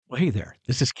Well, hey there,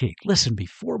 this is Keith. Listen,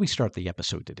 before we start the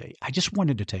episode today, I just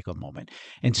wanted to take a moment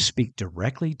and speak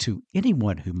directly to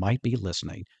anyone who might be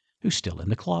listening who's still in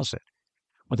the closet.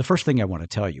 Well, the first thing I want to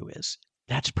tell you is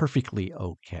that's perfectly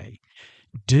okay.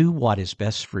 Do what is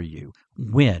best for you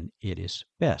when it is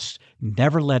best.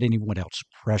 Never let anyone else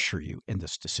pressure you in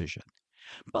this decision.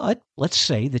 But let's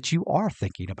say that you are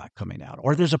thinking about coming out,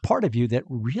 or there's a part of you that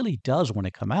really does want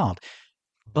to come out,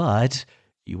 but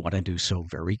you want to do so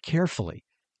very carefully,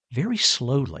 very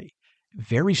slowly,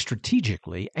 very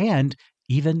strategically, and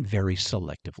even very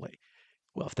selectively.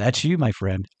 Well, if that's you, my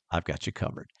friend, I've got you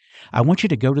covered. I want you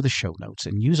to go to the show notes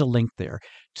and use a link there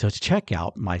to check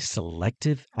out my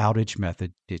Selective Outage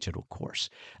Method digital course.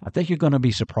 I think you're going to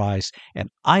be surprised, and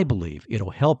I believe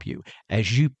it'll help you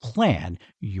as you plan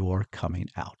your coming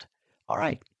out. All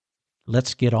right,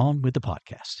 let's get on with the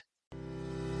podcast.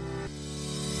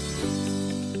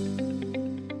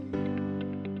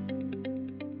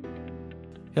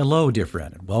 Hello, dear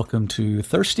friend, and welcome to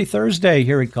Thirsty Thursday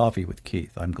here at Coffee with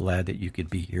Keith. I'm glad that you could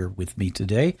be here with me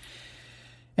today.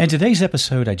 And today's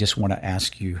episode, I just want to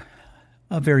ask you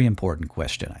a very important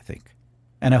question, I think.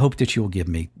 And I hope that you will give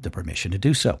me the permission to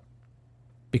do so.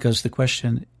 Because the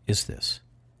question is this: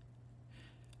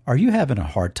 are you having a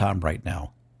hard time right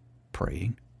now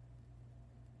praying?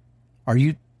 Are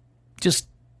you just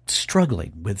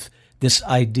struggling with this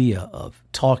idea of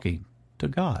talking to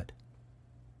God?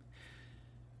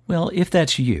 Well, if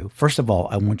that's you, first of all,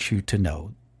 I want you to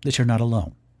know that you're not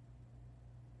alone.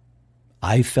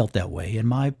 I felt that way in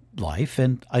my life,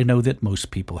 and I know that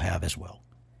most people have as well.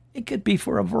 It could be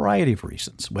for a variety of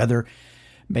reasons, whether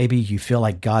maybe you feel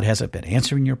like God hasn't been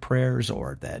answering your prayers,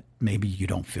 or that maybe you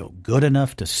don't feel good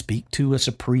enough to speak to a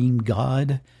supreme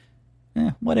God.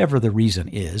 Whatever the reason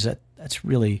is, that's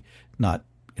really not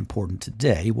important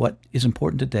today. What is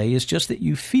important today is just that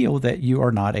you feel that you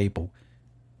are not able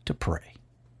to pray.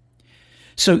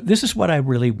 So this is what I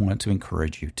really want to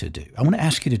encourage you to do. I want to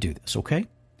ask you to do this, okay?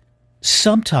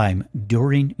 Sometime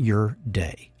during your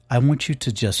day, I want you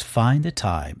to just find the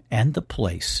time and the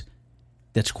place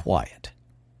that's quiet.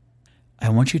 I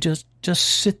want you to just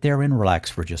sit there and relax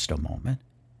for just a moment.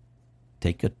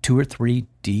 Take 2 or 3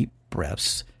 deep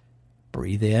breaths.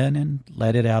 Breathe in and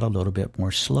let it out a little bit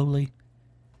more slowly.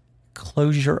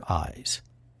 Close your eyes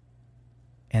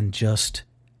and just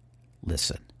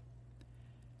listen.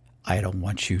 I don't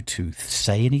want you to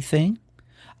say anything.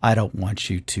 I don't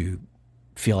want you to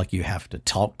feel like you have to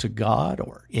talk to God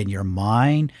or in your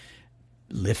mind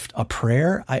lift a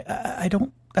prayer. I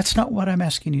don't. That's not what I'm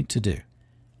asking you to do.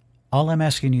 All I'm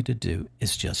asking you to do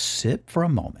is just sit for a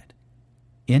moment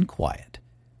in quiet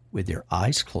with your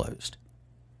eyes closed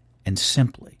and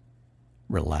simply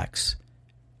relax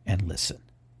and listen.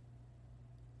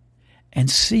 And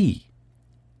see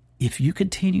if you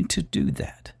continue to do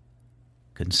that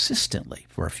consistently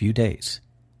for a few days,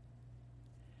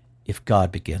 if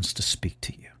God begins to speak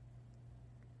to you.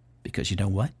 Because you know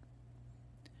what?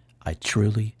 I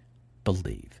truly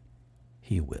believe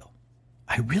He will.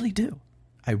 I really do.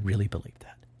 I really believe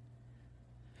that.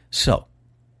 So,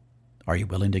 are you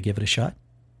willing to give it a shot?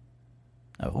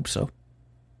 I hope so.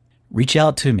 Reach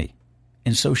out to me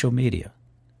in social media,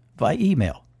 via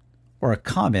email, or a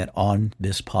comment on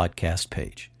this podcast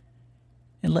page,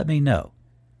 and let me know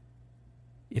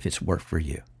if it's worked for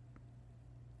you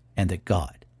and that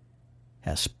God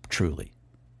has truly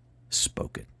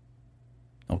spoken.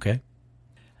 Okay?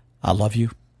 I love you.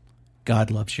 God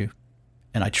loves you.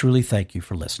 And I truly thank you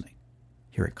for listening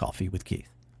here at Coffee with Keith.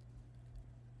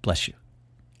 Bless you.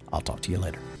 I'll talk to you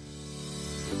later.